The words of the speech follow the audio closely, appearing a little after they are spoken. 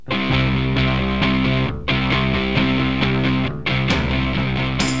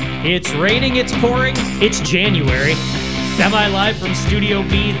It's raining, it's pouring, it's January. Semi-live from Studio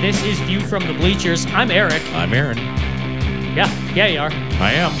B, this is View from the Bleachers. I'm Eric. I'm Aaron. Yeah, you are.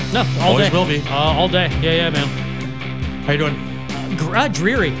 I am. No, all Always day. will be. All day. Yeah, man. How you doing?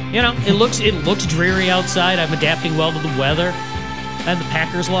 Dreary. You know, it looks dreary outside. I'm adapting well to the weather. And the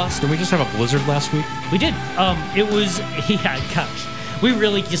Packers lost. Did we just have a blizzard last week? We did. It was, yeah, gosh. We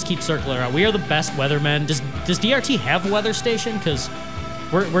really just keep circling around. We are the best weathermen. Does DRT have a weather station? Because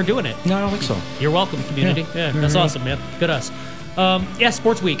we're doing it. No, I don't think so. You're welcome, community. Yeah, that's awesome, man. Good us.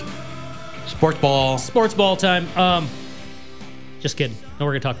 Sports week. Sports ball. Sports ball time. Just kidding. No,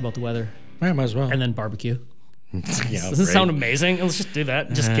 we're going to talk about the weather. Yeah, might as well. And then barbecue. Yeah, Doesn't sound amazing? Let's just do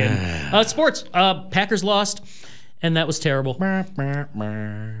that. Just kidding. Sports. Packers lost, and that was terrible. No,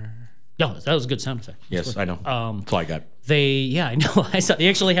 that was a good sound effect. Yes, I know. That's all I got. I know. I saw you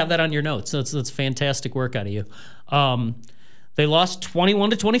actually have that on your notes. That's fantastic work out of you. They lost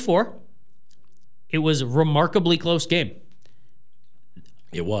 21-24. It was a remarkably close game.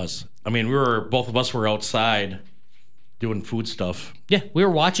 It was. I mean, both of us were outside doing food stuff. Yeah, we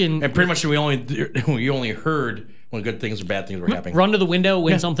were watching. And pretty much we only heard when good things or bad things were happening. Run to the window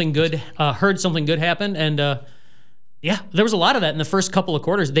when something good, heard something good happen. And there was a lot of that in the first couple of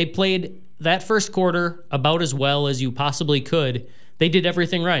quarters. They played that first quarter about as well as you possibly could. They did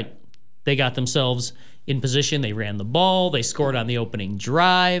everything right. They got themselves in position. They ran the ball. They scored on the opening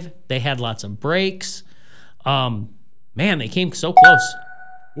drive. They had lots of breaks. Man, they came so close.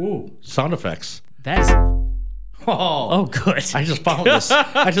 Ooh, sound effects. That's... Oh, good. I just found this.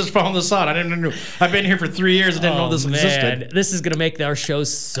 I just found this out. I didn't know. I've been here for 3 years. I didn't know this existed. This is gonna make our show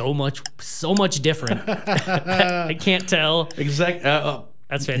so much different. I can't tell. Exactly.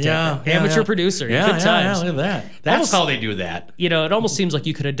 That's fantastic. Amateur producer. Good times. Yeah, look at that. That's how they do that. You know, it almost seems like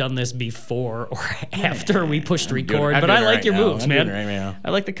you could have done this before or after we pushed record. I'm but doing I like right your now. moves, I'm man. doing right now. I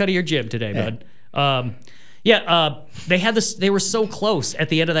like the cut of your jib today, bud. They had this. They were so close at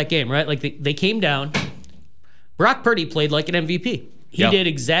the end of that game, right? Like they came down. Brock Purdy played like an MVP. He did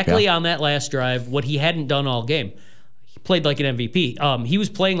exactly on that last drive what he hadn't done all game. He played like an MVP. He was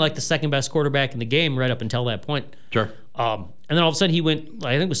playing like the second best quarterback in the game right up until that point. Sure. And then all of a sudden he went,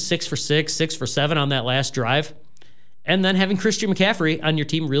 I think it was 6 for 6, 6 for 7 on that last drive. And then having Christian McCaffrey on your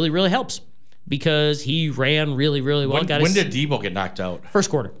team really, really helps because he ran really, really well. When did Debo get knocked out? First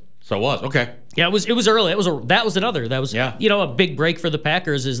quarter. So it was okay. Yeah, it was early. That was a big break for the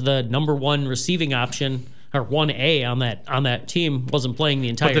Packers is the number one receiving option. Or 1A on that team wasn't playing the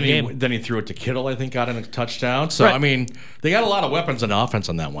entire game. Then he threw it to Kittle, I think, got in a touchdown. So, right. I mean, they got a lot of weapons on offense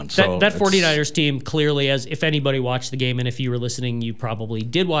on that one. So that 49ers team clearly, as if anybody watched the game, and if you were listening, you probably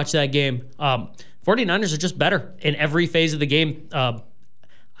did watch that game. 49ers are just better in every phase of the game.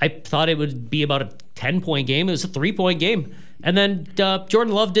 I thought it would be about a 10-point game. It was a 3-point game. And then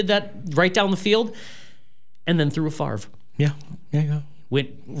Jordan Love did that right down the field and then threw a Favre. Yeah. Went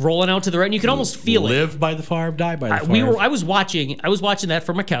rolling out to the right, and you could almost feel it. Live by the Favre, die by the Favre. I was watching that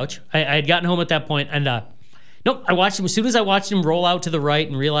from my couch. I had gotten home at that point, and I watched him. As soon as I watched him roll out to the right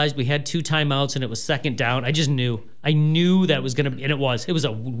and realized we had 2 timeouts and it was second down, I just knew. I knew that was going to be, and it was. It was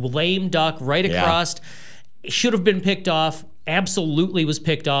a lame duck right across. It should have been picked off. Absolutely was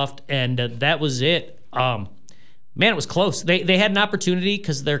picked off, and that was it. Man, it was close. They had an opportunity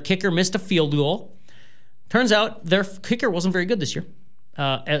because their kicker missed a field goal. Turns out their kicker wasn't very good this year.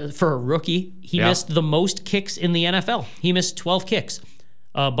 For a rookie, he missed the most kicks in the NFL. He missed 12 kicks,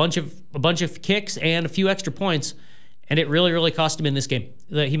 a bunch of kicks and a few extra points, and it really, really cost him in this game.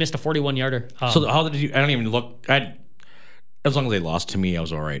 He missed a 41-yarder. So how did you? I don't even look. As long as they lost to me, I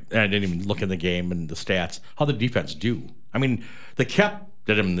was all right. I didn't even look in the game and the stats. How did the defense do? I mean, they kept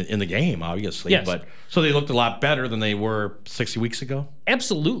him in the game, obviously. Yes. But so they looked a lot better than they were 60 weeks ago.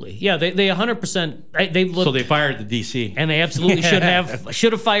 Absolutely, yeah. They 100%. They looked. So they fired the DC, and they absolutely should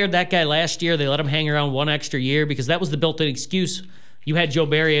have fired that guy last year. They let him hang around one extra year because that was the built-in excuse. You had Joe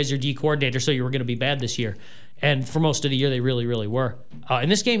Barry as your D coordinator, so you were going to be bad this year. And for most of the year, they really, really were. In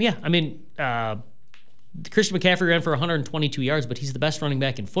this game, I mean, Christian McCaffrey ran for 122 yards, but he's the best running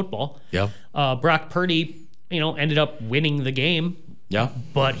back in football. Yeah. Brock Purdy, ended up winning the game. Yeah.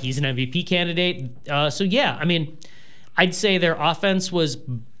 But he's an MVP candidate. I mean, I'd say their offense was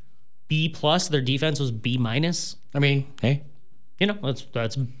B+, their defense was B-. I mean, hey.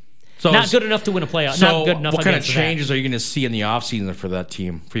 That's not good enough to win a playoff. So not good enough. What kind of changes are you going to see in the offseason for that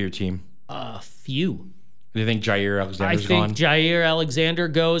team, for your team? A few. Do you think Jair Alexander's gone? I think Jair Alexander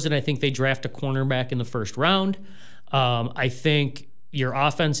goes, and I think they draft a cornerback in the first round. I think your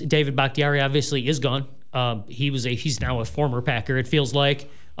offense, David Bakhtiari obviously is gone. He's now a former Packer, it feels like.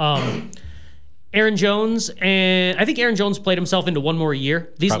 Aaron Jones, and I think Aaron Jones played himself into one more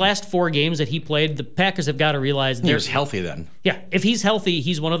year. These last 4 games that he played, the Packers have got to realize He was healthy then. Yeah, if he's healthy,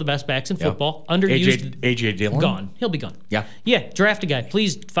 he's one of the best backs in football. Underused, AJ Dillon gone. He'll be gone. Yeah. Yeah, draft a guy.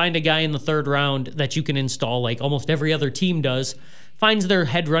 Please find a guy in the 3rd round that you can install like almost every other team does. Finds their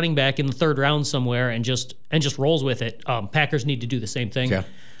head running back in the 3rd round somewhere and just rolls with it. Packers need to do the same thing.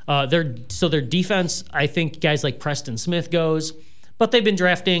 Yeah. Their defense, I think guys like Preston Smith goes, but they've been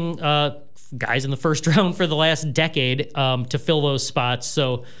drafting guys in the 1st round for the last decade to fill those spots.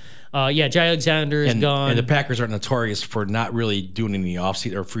 So, Jay Alexander is gone. And the Packers are notorious for not really doing any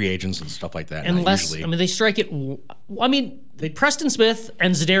offseason or free agents and stuff like that. Unless, they strike it. Preston Smith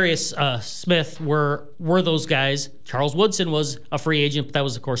and Zadarius Smith were those guys. Charles Woodson was a free agent, but that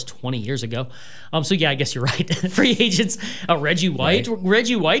was, of course, 20 years ago. I guess you're right. Free agents. Reggie White. Right.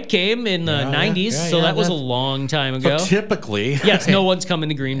 Reggie White came in the 90s, so that was a long time ago. So typically. Yes, no one's coming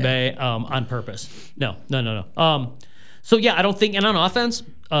to Green Bay on purpose. No. I don't think, and on offense,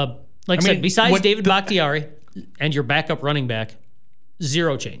 I said, besides David Bakhtiari and your backup running back,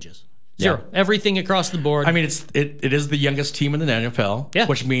 0 changes. 0. Yeah. Everything across the board. It is the youngest team in the NFL, yeah.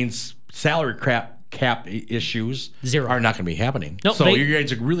 Which means salary cap issues 0 are not going to be happening. Nope, so you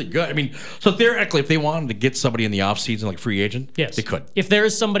guys are really good. So theoretically, if they wanted to get somebody in the offseason, like free agent, yes, they could. If there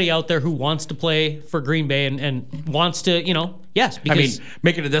is somebody out there who wants to play for Green Bay and wants to, yes. Because,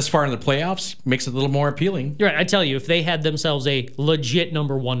 making it this far in the playoffs makes it a little more appealing. You're right. I tell you, if they had themselves a legit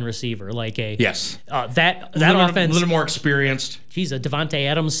number 1 receiver, like yes, that offense, a little more experienced. Geez, a Devontae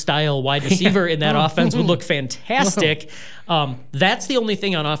Adams style wide receiver in that offense would look fantastic. That's the only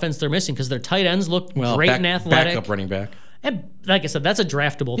thing on offense they're missing because their tight ends look great and athletic. Backup running back. And like I said, that's a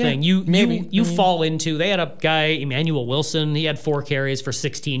draftable thing. You fall into. They had a guy, Emmanuel Wilson. He had 4 carries for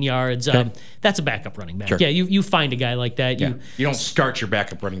 16 yards. That's a backup running back. Sure. Yeah, you find a guy like that. Yeah. You don't start your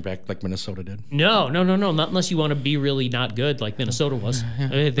backup running back like Minnesota did. No. Not unless you want to be really not good like Minnesota was. We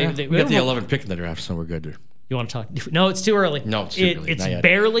got the 11th pick in the draft, so we're good. You want to talk? No, it's too early. No, it's too early. It's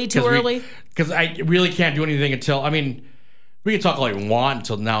barely too early. Because I really can't do anything until, we can talk all we want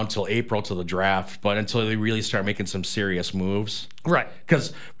until April, till the draft, but until they really start making some serious moves. Right.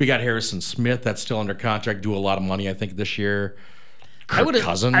 Because we got Harrison Smith that's still under contract, do a lot of money, I think, this year.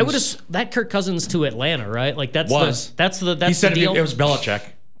 Cousins. I would have that Kirk Cousins to Atlanta, right? Like that's the he said the deal. It was Belichick.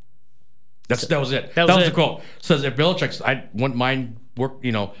 That was it. That was the quote. Says if Belichick's, I wouldn't mind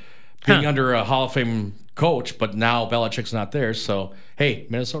being under a Hall of Fame coach, but now Belichick's not there. So hey,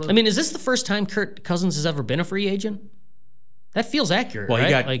 Minnesota. Is this the first time Kirk Cousins has ever been a free agent? That feels accurate. Well,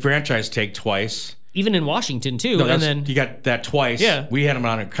 right? He got franchise tag twice. Even in Washington too. No, and then he got that twice. Yeah. We had him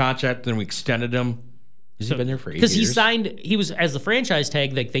on a contract, then we extended him. Has he been there for 8 years? Because he was as the franchise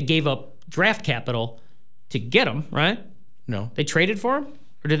tag. They gave up draft capital to get him, right? No, they traded for him,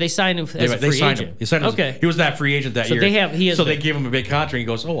 or did they sign him as a free agent? They signed him. Okay, he was that free agent that year. They gave him a big contract. He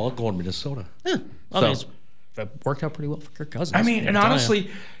goes, "Oh, I'll go to Minnesota." Yeah. That worked out pretty well for Kirk Cousins. And honestly.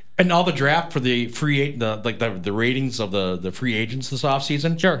 And all the draft for the free the ratings of the free agents this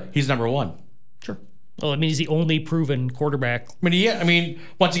offseason, sure, he's number 1. Sure. Well, he's the only proven quarterback.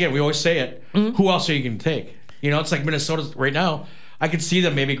 Once again, we always say it. Mm-hmm. Who else are you going to take? It's like Minnesota right now. I could see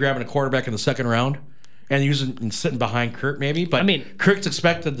them maybe grabbing a quarterback in the 2nd round and sitting behind Kirk maybe. But Kirk's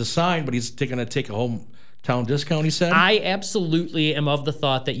expected to sign, but he's going to take a hometown discount, he said. I absolutely am of the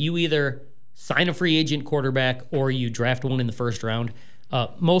thought that you either sign a free agent quarterback or you draft one in the 1st round.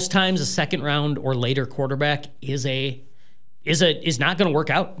 Most times, a 2nd round or later quarterback is not going to work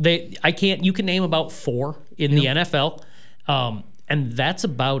out. You can name about 4 in the NFL, and that's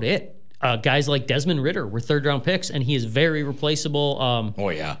about it. Guys like Desmond Ridder were 3rd round picks, and he is very replaceable.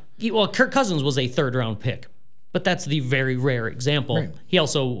 Kirk Cousins was a 3rd round pick, but that's the very rare example. Right. He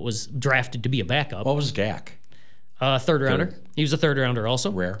also was drafted to be a backup. What was Dak? 3rd rounder. He was a 3rd rounder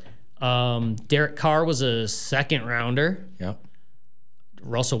also. Rare. Derek Carr was a 2nd rounder. Yep.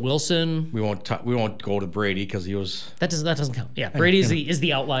 Russell Wilson. We won't go to Brady because he was. That doesn't count. Yeah, Brady is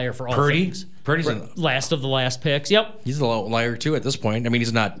the outlier for all things. Purdy's last of the last picks. Yep. He's the outlier too at this point.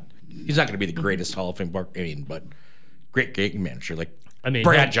 He's not going to be the greatest Hall of Fame. But great game manager like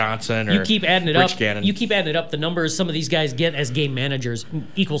Brad Johnson or you keep adding it Rich up. Gannon. You keep adding it up. The numbers some of these guys get as game managers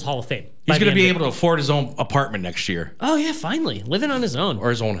equals Hall of Fame. He's going to be able to afford his own apartment next year. Oh yeah, finally living on his own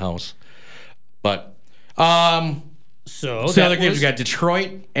or his own house. But So the other games we got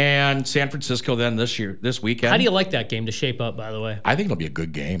Detroit and San Francisco then this weekend. How do you like that game to shape up, by the way? I think it'll be a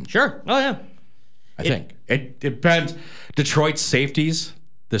good game. Sure. Oh yeah. I think. It depends. Detroit's safeties,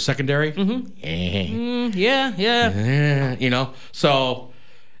 the secondary. Mm-hmm. Yeah. So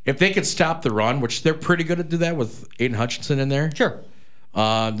if they could stop the run, which they're pretty good at do that with Aiden Hutchinson in there. Sure.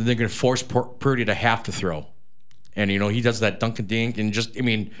 Then they're going to force Purdy to have to throw. And, he does that dunk and dink and just, It's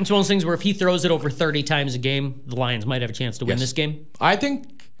one of those things where if he throws it over 30 times a game, the Lions might have a chance to win this game. I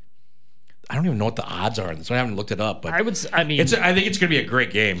don't even know what the odds are, so I haven't looked it up. But I think it's going to be a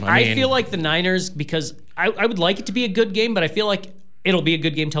great game. I feel like the Niners, because I would like it to be a good game, but I feel like it'll be a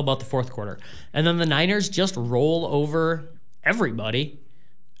good game till about the fourth quarter. And then the Niners just roll over everybody.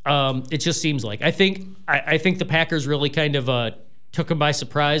 It just seems like. I think the Packers really kind of took them by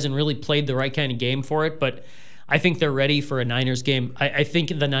surprise and really played the right kind of game for it, but I think they're ready for a Niners game. I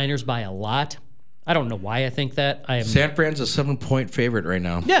think the Niners by a lot. I don't know why I think that. San Fran's a 7-point favorite right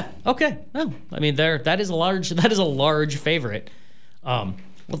now. Yeah. Okay. Well, I mean, that is a large favorite. Well,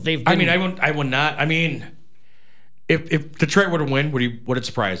 they've. I would not. I mean, if Detroit were to win, would it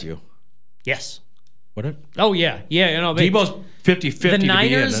surprise you? Yes. Would it? Oh yeah. Debo's 50-50. The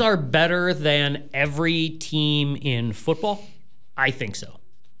Niners are better than every team in football. I think so.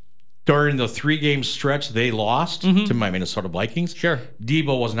 During the 3-game stretch they lost to my Minnesota Vikings. Sure.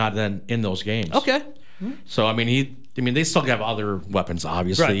 Debo was not then in those games. Okay. So they still have other weapons,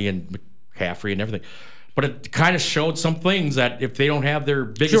 obviously, right. and McCaffrey and everything. But it kind of showed some things that if they don't have their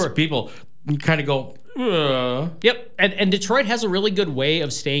biggest people, you kind of go, Yep. And Detroit has a really good way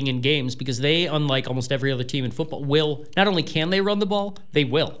of staying in games because they, unlike almost every other team in football, will not only can they run the ball, they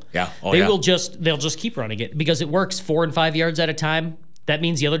will. Yeah. They'll just keep running it because it works 4 and 5 yards at a time. That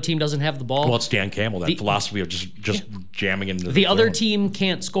means the other team doesn't have the ball. Well, it's Dan Campbell, that philosophy of just jamming into the other team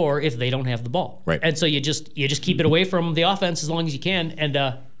can't score if they don't have the ball. Right. And so you just keep it away from the offense as long as you can. And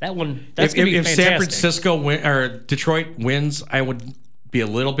that's going to be fantastic. If San Francisco or Detroit wins, I would be a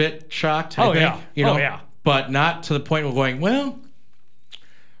little bit shocked. I think, but not to the point of going, well,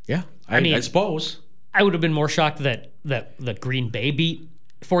 yeah, I suppose. I would have been more shocked that the Green Bay beat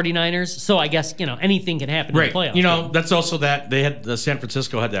 49ers. So I guess, anything can happen in the playoffs. That's also that they had San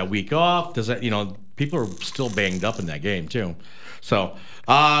Francisco had that week off. Does that, people are still banged up in that game too. So,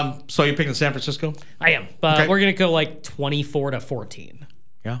 so you're picking San Francisco? I am. But we're going to go like 24-14.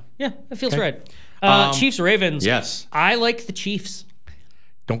 Yeah. Yeah, that feels right. Chiefs Ravens. Yes. I like the Chiefs.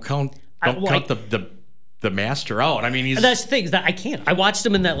 Don't count the master out. I mean, that's the thing is that I can't. I watched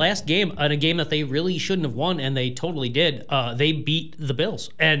them in that last game, in a game that they really shouldn't have won, and they totally did. They beat the Bills,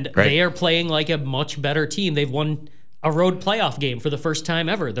 and they are playing like a much better team. They've won a road playoff game for the first time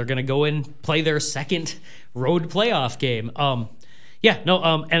ever. They're going to go and play their second road playoff game. And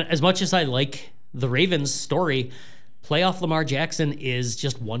as much as I like the Ravens story, playoff Lamar Jackson is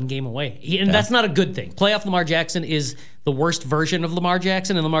just one game away. That's not a good thing. Playoff Lamar Jackson is the worst version of Lamar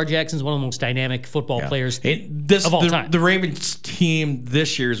Jackson, and Lamar Jackson is one of the most dynamic football players of all time. The Ravens team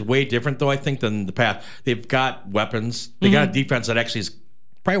this year is way different, though, I think, than the past. They've got weapons. They got a defense that actually is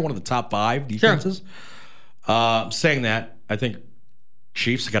probably one of the top 5 defenses. Sure. Saying that, I think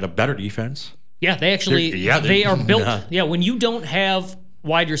Chiefs got a better defense. Yeah, they are built. Yeah, when you don't have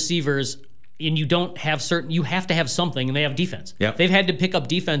wide receivers and you don't have you have to have something, and they have defense. Yep. They've had to pick up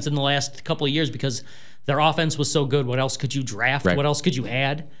defense in the last couple of years because their offense was so good. What else could you draft? Right. What else could you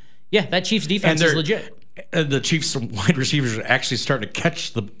add? Yeah, that Chiefs defense is legit. And the Chiefs wide receivers are actually starting to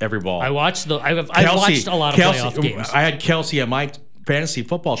catch every ball. I've watched a lot of playoff games. I had Kelsey on my fantasy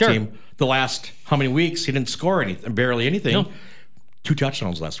football team the last how many weeks? He didn't score barely anything. No. 2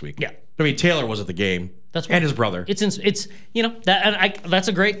 touchdowns last week. Yeah. I mean, Taylor was at the game. That's right. And his brother. That's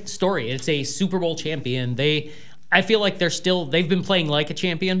a great story. It's a Super Bowl champion. I feel like they've been playing like a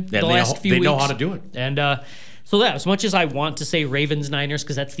champion the last few weeks. They know how to do it. And as much as I want to say Ravens Niners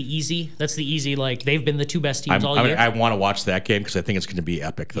because that's the easy like they've been the 2 best teams all year. I want to watch that game because I think it's going to be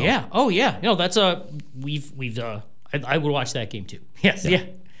epic though. Yeah. Oh yeah. That's I would watch that game too. Yes. Yeah.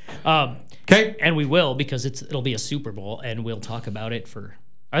 Okay. And we will because it'll be a Super Bowl and we'll talk about it for.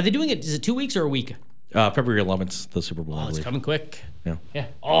 Are they doing it? Is it 2 weeks or a week? February 11th, the Super Bowl. Oh, it's coming quick. Yeah.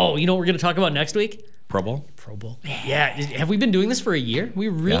 Oh, you know what we're going to talk about next week? Pro Bowl. Yeah. Have we been doing this for a year? We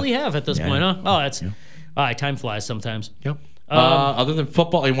really have at this point, huh? Oh, that's. Time flies sometimes. Yep. Other than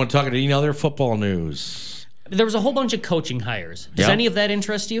football, you want to talk about any other football news? There was a whole bunch of coaching hires. Does any of that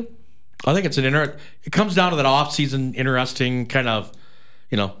interest you? I think it's it comes down to that off-season interesting kind of,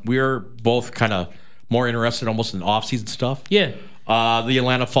 we're both kind of more interested almost in off-season stuff. Yeah. The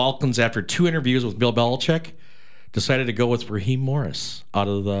Atlanta Falcons, after 2 interviews with Bill Belichick, decided to go with Raheem Morris out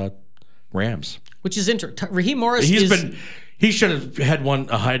of the Rams. Which is interesting. Raheem Morris he should have had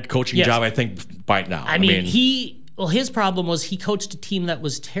a head coaching job, I think, by now. I mean, his problem was he coached a team that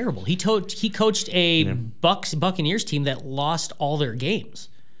was terrible. He coached a Buccaneers team that lost all their games.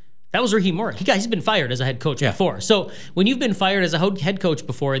 That was Raheem Morris. He's been fired as a head coach before. So when you've been fired as a head coach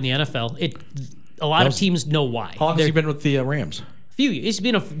before in the NFL, a lot of teams know why. How long has he been with the Rams? He's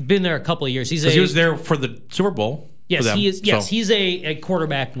been there a couple of years. He was there for the Super Bowl. Yes, he is. Yes, he's a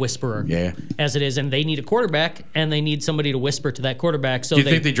quarterback whisperer. Yeah, as it is, and they need a quarterback, and they need somebody to whisper to that quarterback. So do you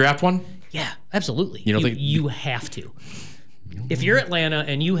think they draft one? Yeah, absolutely. You have to. If you're Atlanta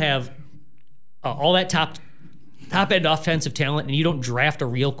and you have all that top end offensive talent, and you don't draft a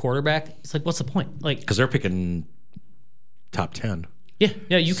real quarterback, it's like, what's the point? Like, because they're picking top 10.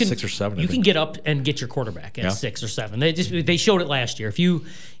 Yeah, you can 6 or 7. You can get up and get your quarterback at 6 or 7. They showed it last year. If you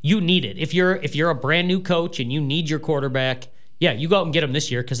need it, if you're a brand new coach and you need your quarterback, you go out and get them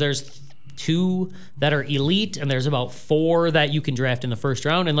this year, because there's 2 that are elite and there's about 4 that you can draft in the first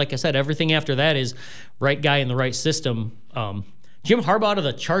round. And like I said, everything after that is right guy in the right system. Jim Harbaugh to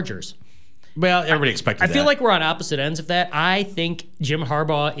the Chargers. Well, everybody expected that. I feel like we're on opposite ends of that. I think Jim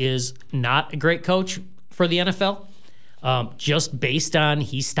Harbaugh is not a great coach for the NFL. Just based on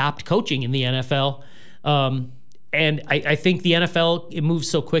he stopped coaching in the NFL. And I think the NFL, it moves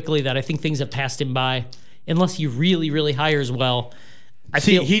so quickly that I think things have passed him by unless he really, really hires well.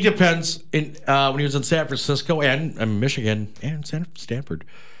 He depends. When he was in San Francisco and Michigan and Stanford,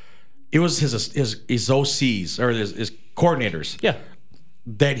 it was his OCs or his coordinators. Yeah.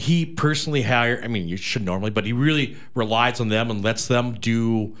 That he personally hired. I mean, you should normally, but he really relies on them and lets them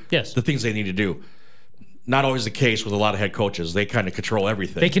do the things they need to do. Not always the case with a lot of head coaches. They kind of control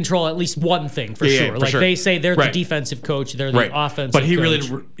everything. They control at least one thing for sure. They say they're the defensive coach, they're the offensive coach. But he really,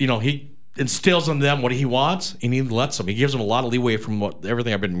 he instills on them what he wants, and he lets them. He gives them a lot of leeway from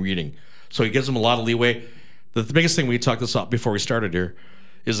everything I've been reading. So he gives them a lot of leeway. The biggest thing we talked this up before we started here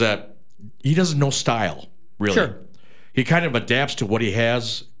is that he doesn't know style, really. Sure. He kind of adapts to what he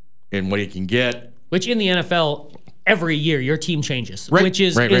has and what he can get. Which in the NFL, every year your team changes, which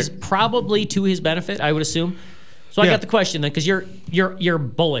is probably to his benefit, I would assume. So I got the question then, because you're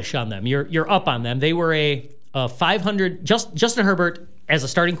bullish on them. You're up on them. They were a 500. Justin Herbert as a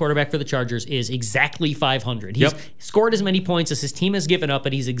starting quarterback for the Chargers is exactly 500. He's scored as many points as his team has given up,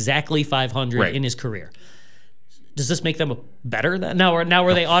 but he's exactly 500 in his career. Does this make them better then? Now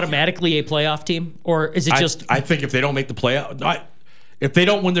are they automatically a playoff team, or is it just? I think if they don't make the playoff, if they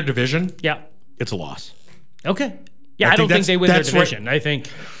don't win their division, it's a loss. Okay. Yeah, I don't think they win their division. I think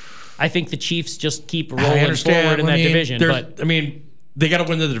the Chiefs just keep rolling forward in that division. But they got to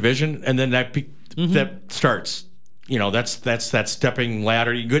win the division, and then that starts. That's that stepping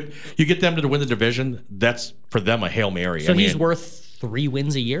ladder. You get them to win the division. That's for them a Hail Mary. So he's worth 3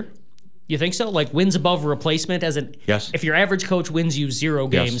 wins a year. You think so? Like wins above replacement as an yes. If your average coach wins you 0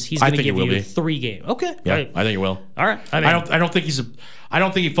 games, he's going to give you 3 games. Okay. Yeah, I think he will. All right. I don't think I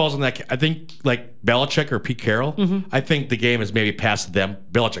don't think he falls in that. I think like Belichick or Pete Carroll. I think the game is maybe past them.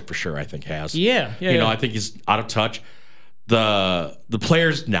 Belichick for sure. I think has. Yeah. I think he's out of touch. The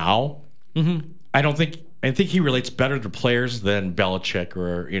players now. I think he relates better to players than Belichick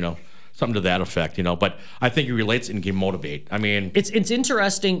or something to that effect, but I think he relates and can motivate. I mean, it's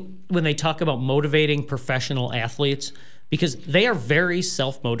interesting when they talk about motivating professional athletes, because they are very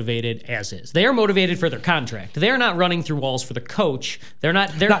self-motivated as is. They are motivated for their contract. They are not running through walls for the coach. They're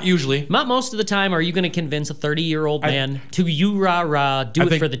not usually. Not most of the time are you going to convince a 30-year-old man to do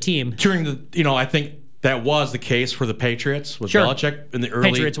it for the team. During the, I think that was the case for the Patriots with Belichick in the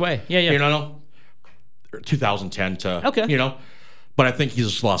early Patriots way. Yeah. 2010 to But I think he's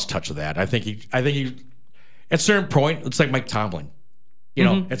just lost touch of that. I think he at a certain point, it's like Mike Tomlin.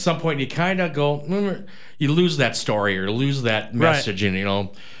 At some point you kind of go, you lose that story or lose that message, and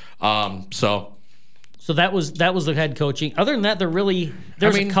so that was the head coaching. Other than that,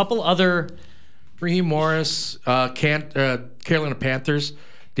 there's a couple other. Raheem Morris, Carolina Panthers,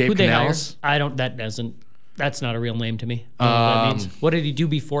 Dave Canales. That's not a real name to me. I don't know what that means. What did he do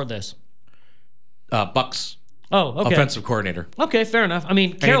before this? Bucks. Oh, okay. Offensive coordinator. Okay, fair enough. I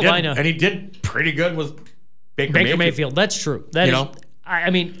mean, Carolina. And he did pretty good with Baker Mayfield. That's true.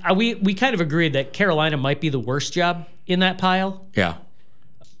 We kind of agreed that Carolina might be the worst job in that pile. Yeah.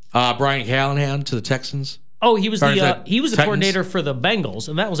 Brian Callahan to the Texans. Oh, he was the coordinator for the Bengals,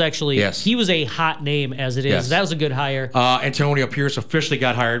 and that was actually he was a hot name as it is. Yes. That was a good hire. Antonio Pierce officially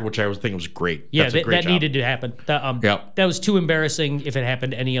got hired, which I was thinking was great. Yeah, that needed to happen. That was too embarrassing if it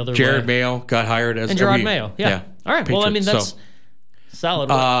happened any other way. Jared Mayo got hired as Gerard Mayo. Yeah. All right. Patriots. Well, that's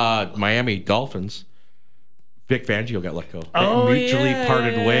solid. Miami Dolphins. Vic Fangio got let go. Oh, mutually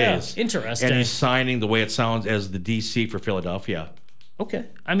parted ways. Interesting. And he's signing, the way it sounds, as the DC for Philadelphia. Okay.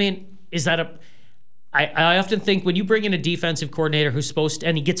 I mean, is that a? I often think when you bring in a defensive coordinator who's supposed to,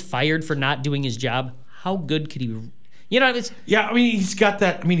 and he gets fired for not doing his job, how good could he? He's got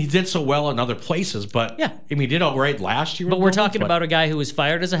that. He did so well in other places, but he did all right last year. But we're talking about a guy who was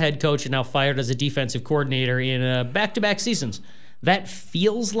fired as a head coach and now fired as a defensive coordinator in back-to-back seasons. that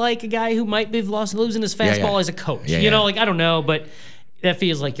feels like a guy who might be losing his fastball as a coach. Yeah, you know, like, I don't know, but that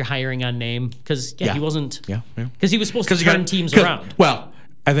feels like you're hiring on name because he wasn't. Because he was supposed to turn teams around. Well,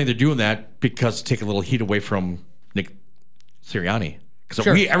 I think they're doing that because to take a little heat away from Nick Sirianni. Because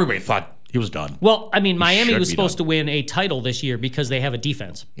everybody thought he was done. Well, I mean, Miami was supposed to win a title this year because they have a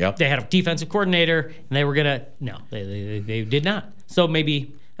defense. Yep. They had a defensive coordinator, and they were gonna. No, they did not. So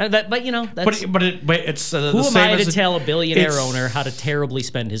maybe that. But you know, that's. But it's who am I to tell a billionaire owner how to terribly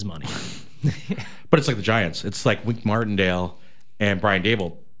spend his money? But it's like the Giants. It's like Wink Martindale and Brian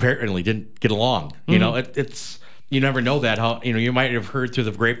Dable apparently didn't get along. You know, it's. You never know that. How you might have heard through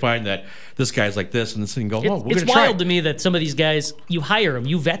the grapevine that this guy's like this, and this thing go. It's wild to me that some of these guys, you hire them,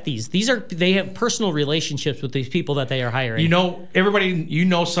 you vet these. They have personal relationships with these people that they are hiring. You know, everybody. You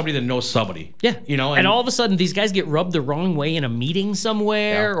know somebody that knows somebody. Yeah. You know, and all of a sudden these guys get rubbed the wrong way in a meeting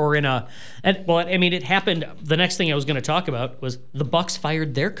somewhere or in a. I mean, it happened. The next thing I was going to talk about was the Bucs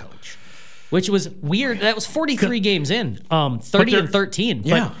fired their coach, which was weird. That was 43 games in, 30 and 13.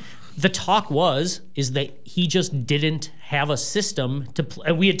 Yeah. But the talk is that he just didn't have a system to play.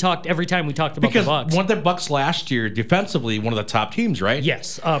 And we had talked every time we talked about the Bucs. Because one of the Bucs last year, defensively, one of the top teams, right?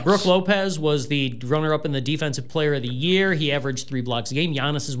 Yes. Brook Lopez was the runner-up in the Defensive Player of the Year. He averaged 3 blocks a game.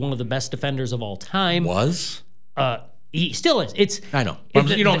 Giannis is one of the best defenders of all time. He still is. I know.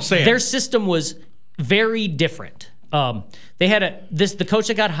 You know what I'm saying. Their system was very different. They had the coach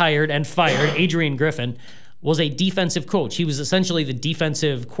that got hired and fired, Adrian Griffin, was a defensive coach. He was essentially the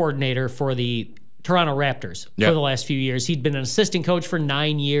defensive coordinator for the Toronto Raptors for the last few years. He'd been an assistant coach for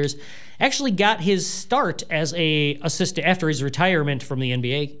 9 years. Actually got his start as a assistant after his retirement from the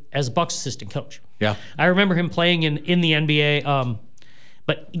NBA as Bucs assistant coach. Yeah. I remember him playing in the NBA.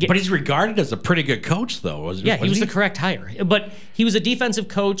 But he's regarded as a pretty good coach, though. He was the correct hire. But he was a defensive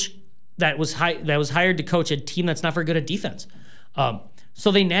coach that was hired to coach a team that's not very good at defense.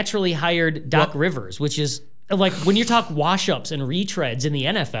 So they naturally hired Doc Rivers, which is like when you talk wash-ups and retreads in the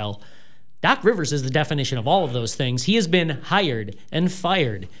NFL, Doc Rivers is the definition of all of those things. He has been hired and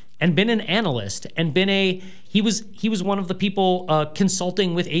fired and been an analyst and he was one of the people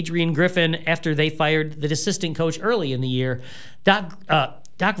consulting with Adrian Griffin after they fired the assistant coach early in the year. Doc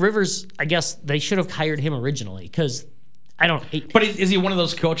Rivers, I guess they should have hired him originally because But is he one of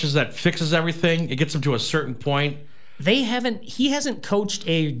those coaches that fixes everything? It gets him to a certain point. He hasn't coached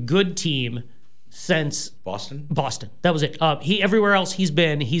a good team since Boston. That was it. Everywhere else he's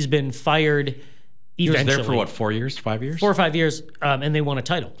been fired. He was there for what, 4 years, 5 years? 4 or 5 years, and they won a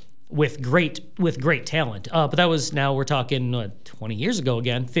title with great talent. But that was, now we're talking 20 years ago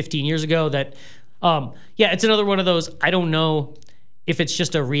again, 15 years ago. That it's another one of those. I don't know if it's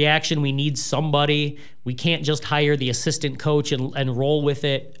just a reaction. We need somebody. We can't just hire the assistant coach and roll with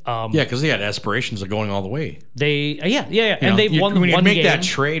it. Because they had aspirations of going all the way. And they've won the one game. When you make that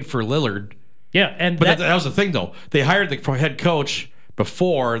trade for Lillard. Yeah, but that was the thing, though. They hired the head coach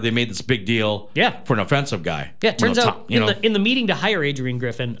before they made this big deal for an offensive guy. Yeah, it turns out in the meeting to hire Adrian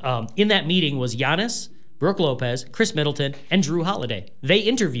Griffin, in that meeting was Giannis, Brook Lopez, Chris Middleton, and Drew Holiday. They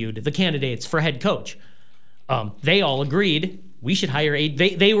interviewed the candidates for head coach. They all agreed we should hire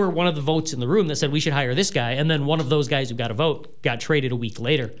they were one of the votes in the room that said we should hire this guy, and then one of those guys who got a vote got traded a week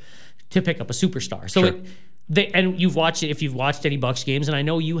later to pick up a superstar. So and you've watched it if you've watched any Bucs games, and I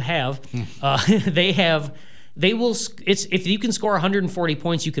know you have. They will. It's if you can score 140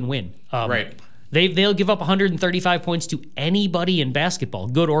 points, you can win. Right. They'll give up 135 points to anybody in basketball,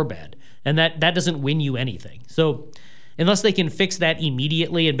 good or bad, and that doesn't win you anything. So unless they can fix that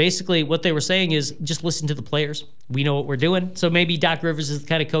immediately, and basically what they were saying is just listen to the players. We know what we're doing. So maybe Doc Rivers is the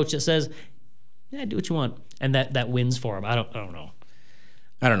kind of coach that says, "Yeah, do what you want," and that wins for him. I don't know.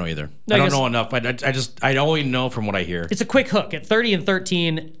 I don't know either. I don't know enough. I only know from what I hear. It's a quick hook. At 30 and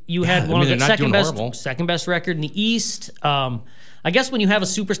 13, you had one of the second best record in the East. I guess when you have a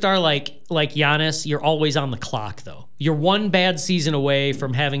superstar like Giannis, you're always on the clock, though. You're one bad season away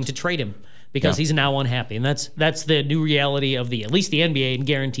from having to trade him because he's now unhappy, and that's the new reality of at least the NBA and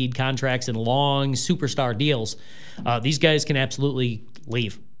guaranteed contracts and long superstar deals. These guys can absolutely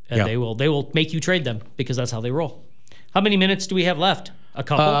leave, and they will make you trade them because that's how they roll. How many minutes do we have left? A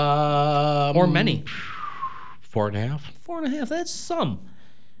couple? Or many? 4.5. 4.5, that's some.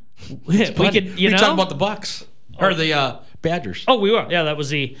 We talking about the Bucs. Or the Badgers. Oh, we were. Yeah, that was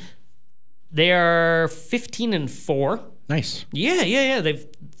they are 15-4. Nice. Yeah. They've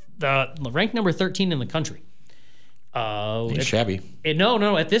ranked number 13 in the country. Ain't shabby.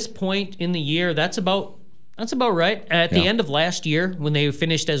 No. At this point in the year, that's about right. At the end of last year, when they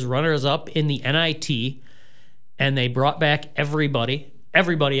finished as runners-up in the NIT, and they brought back everybody,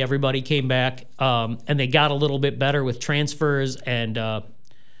 everybody came back, and they got a little bit better with transfers. And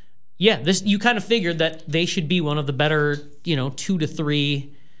this you kind of figured that they should be one of the better, 2 to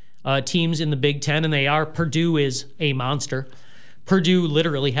 3 teams in the Big Ten, and they are. Purdue is a monster. Purdue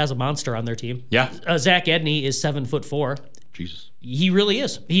literally has a monster on their team. Yeah. Zach Edney is 7'4". Jesus. He really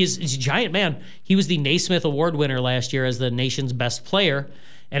is. He's a giant man. He was the Naismith Award winner last year as the nation's best player.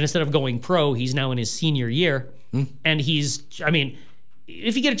 And instead of going pro, he's now in his senior year. And if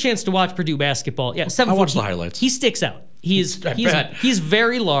you get a chance to watch Purdue basketball, 7 I watch foot, the highlights. He sticks out. He's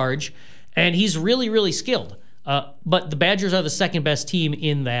very large, and he's really, really skilled. But the Badgers are the second best team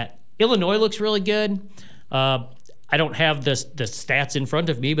in that. Illinois looks really good. I don't have the stats in front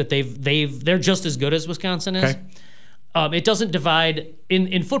of me, but they're just as good as Wisconsin is. Okay. It doesn't divide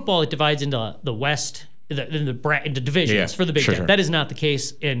in football. It divides into the West, into divisions for the Big Ten. Sure. That is not the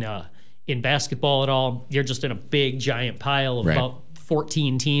case in basketball at all. You're just in a big giant pile of about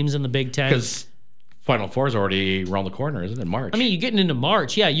 14 teams in the Big Ten. Because Final Four is already around the corner, isn't it? In March. I mean, you're getting into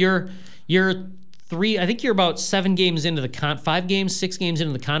March. Yeah, you're 3. I think you're about 7 games into the 5 games, 6 games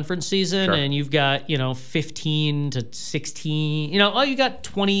into the conference season, and you've got 15 to 16. You got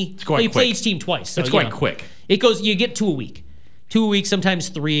 20. It's going you quick. Play each team twice. So, it's going quick. It goes. You get 2 a week, 2 a week, sometimes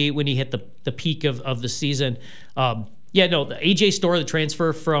 3 when you hit the peak of the season. The AJ Storr, the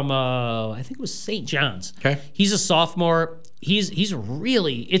transfer from I think it was St. John's. Okay, he's a sophomore. He's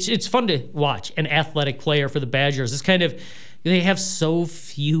really it's fun to watch, an athletic player for the Badgers. It's kind of. They have so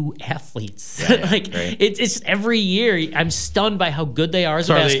few athletes. It's every year. I'm stunned by how good they are as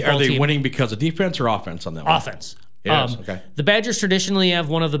a basketball team. Are they winning because of defense or offense on that one? Offense. Okay. The Badgers traditionally have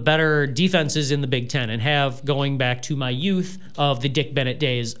one of the better defenses in the Big Ten and have going back to my youth of the Dick Bennett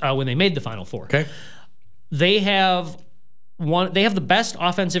days when they made the Final Four. Okay. They have the best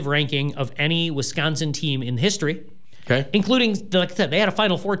offensive ranking of any Wisconsin team in history. Okay. Including, like I said, they had a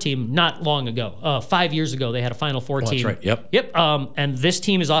Final Four team not long ago. 5 years ago, they had a Final Four team. That's right. Yep. And this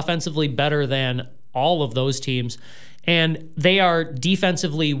team is offensively better than all of those teams. And they are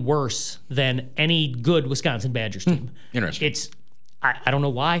defensively worse than any good Wisconsin Badgers team. Interesting. I don't know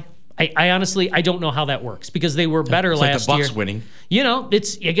why. I honestly don't know how that works because they were better last year. Like the Bucks winning.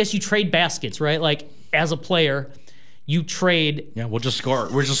 I guess you trade baskets, right? Like as a player, you trade. Yeah, we'll just score.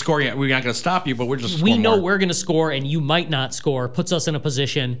 We're just scoring. We're not going to stop you, but we're just. We know we're going to score, and you might not score. Puts us in a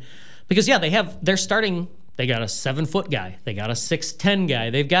position because they're starting. They got a 7-foot guy. They got a 6'10" guy.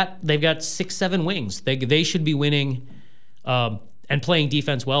 They've got 6'7" wings. They should be winning, and playing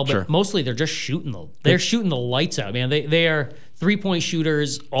defense well. But mostly they're just shooting shooting the lights out, man. They are 3-point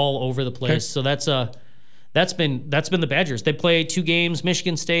shooters all over the place. So that's been the Badgers. They play 2 games,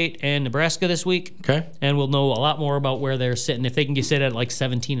 Michigan State and Nebraska this week. Okay. And we'll know a lot more about where they're sitting. If they can get sit at like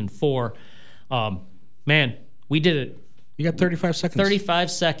 17-4, man, we did it. You got 35 seconds. 35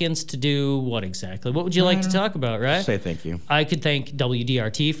 seconds to do what exactly? What would you like to talk about, right? Say thank you. I could thank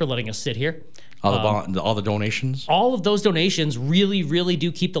WDRT for letting us sit here. All the donations. All of those donations really, really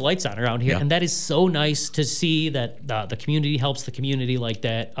do keep the lights on around here. Yeah. And that is so nice to see that the community helps the community like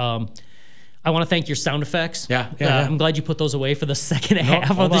that. I want to thank your sound effects. Yeah. I'm glad you put those away for the second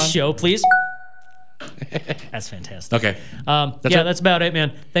half of the show, please. That's fantastic. Okay. That's about it,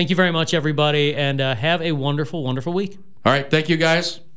 man. Thank you very much, everybody, and have a wonderful, wonderful week. All right. Thank you, guys.